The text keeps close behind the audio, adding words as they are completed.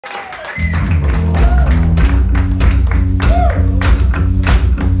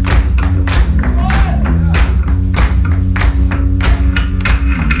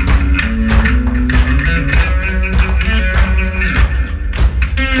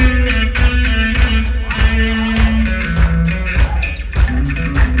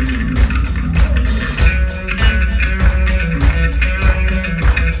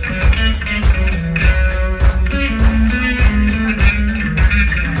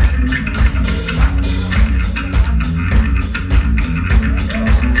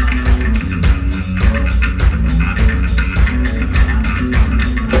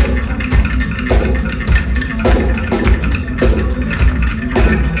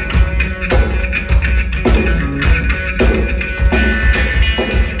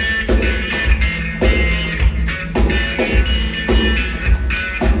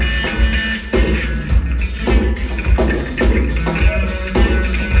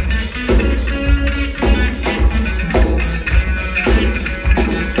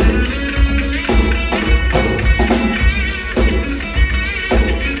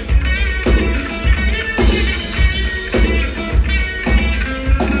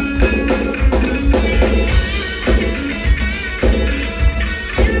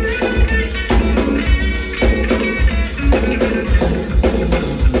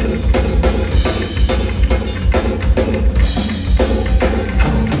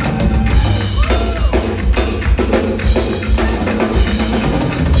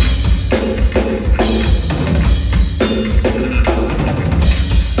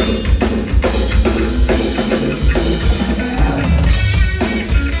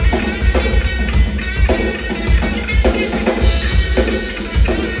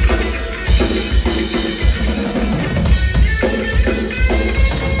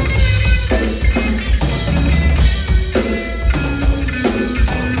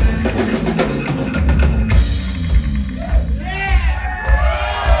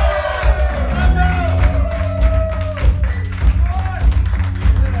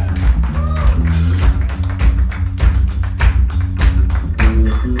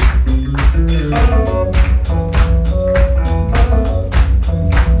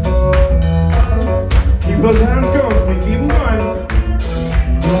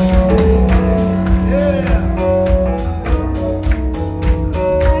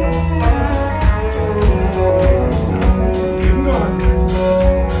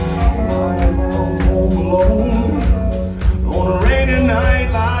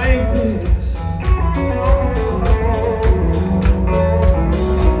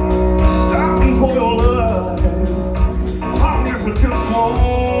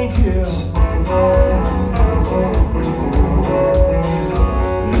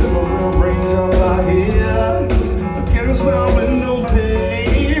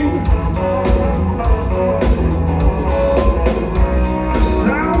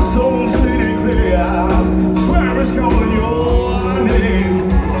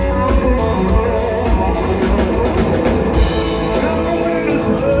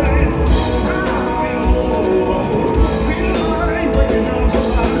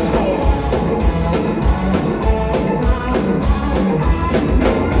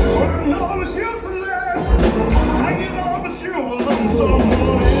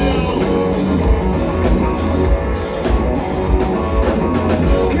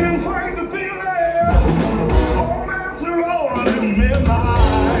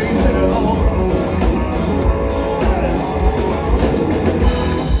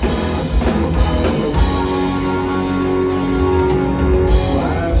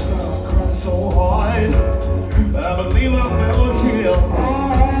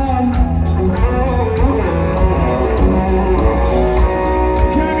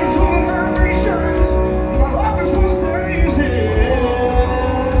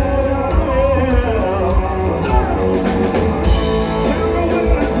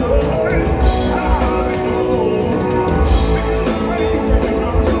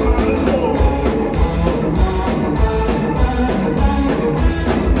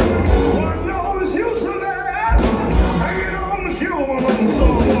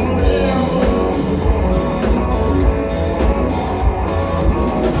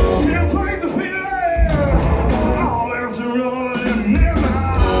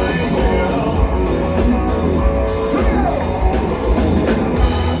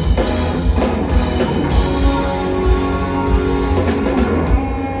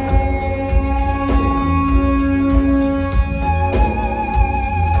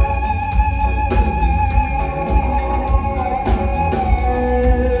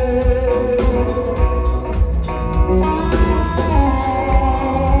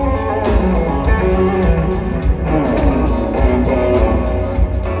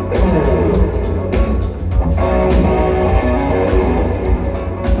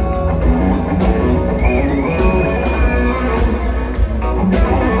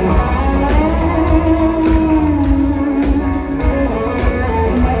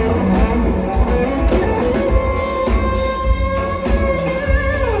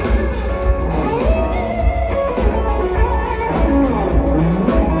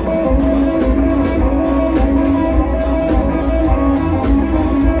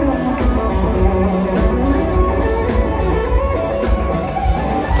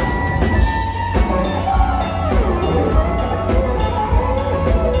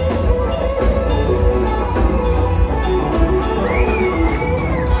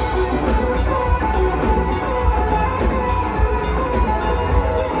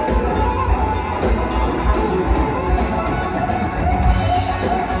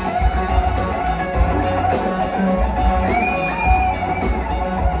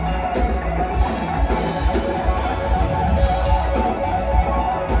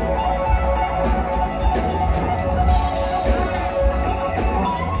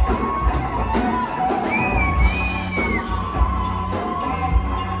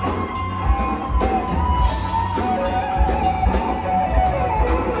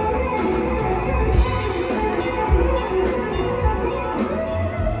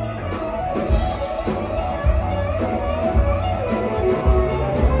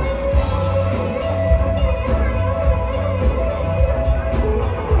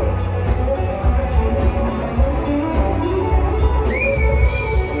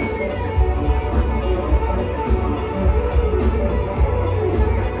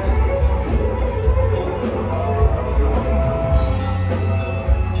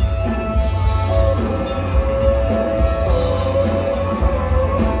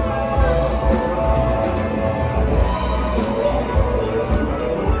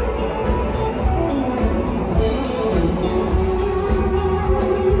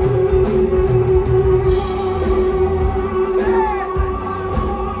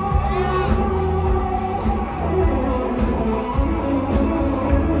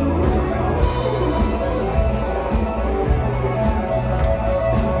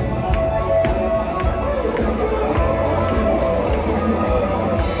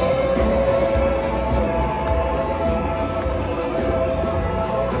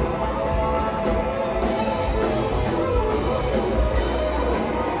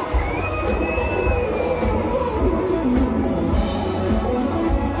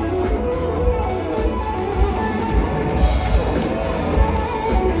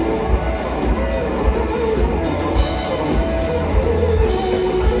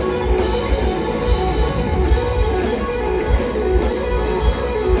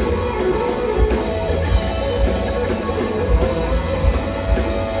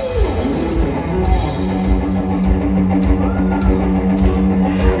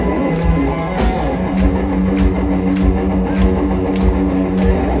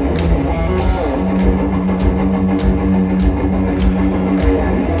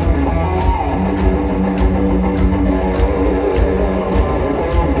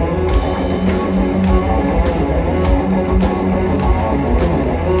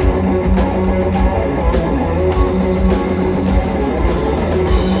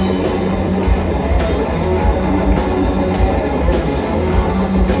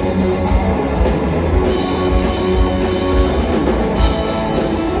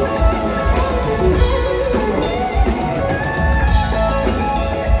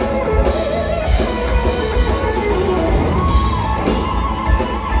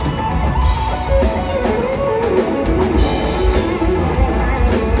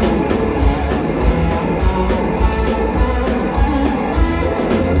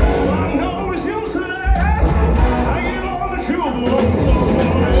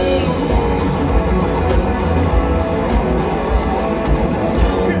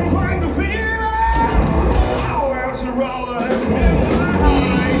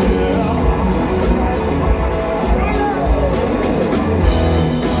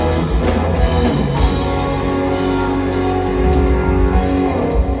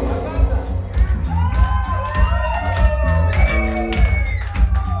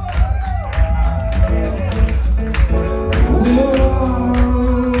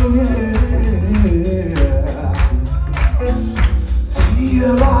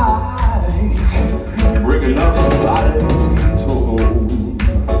like bringing up somebody's home.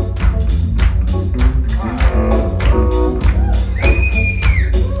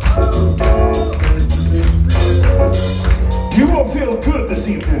 Do you all feel good this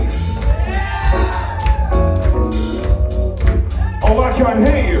evening? Oh, I can't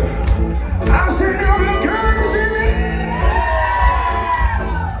hear you. I said you feel good this evening?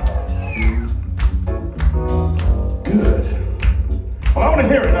 Good. Well, I want to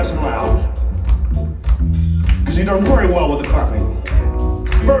hear it nice and loud. Because you've done very well with the clapping.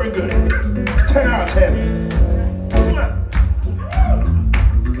 Very good. 10 out of 10.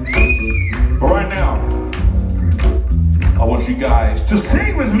 But right now, I want you guys to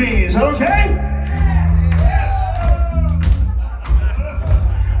sing with me. Is that okay?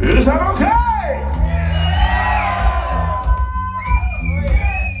 Is that okay?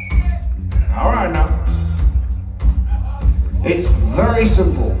 All right now. It's very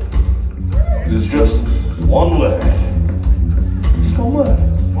simple. It's just one word. Just one word.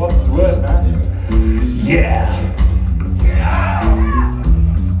 What's the word, man? Yeah.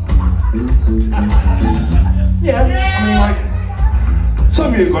 Yeah, I mean, like,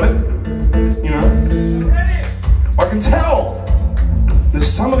 some of you got it, you know. I can tell there's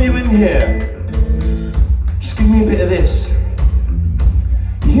some of you in here. Just give me a bit of this.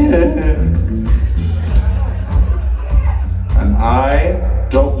 Yeah. And I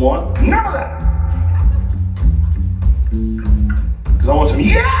don't want none of that. Because I want some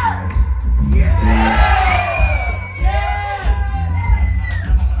yeah!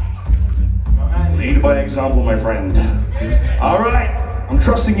 Lead by example, my friend. All right, I'm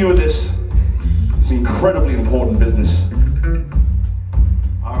trusting you with this. It's incredibly important business.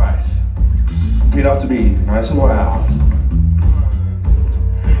 All right, repeat after me, nice and loud.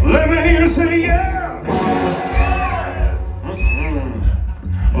 Let me hear you say yeah.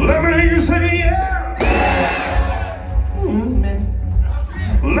 Let me hear you say yeah.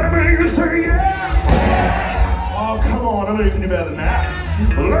 Let me hear you say yeah. Oh, come on, I know you can do better than that.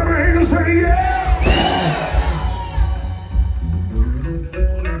 Let me hear you say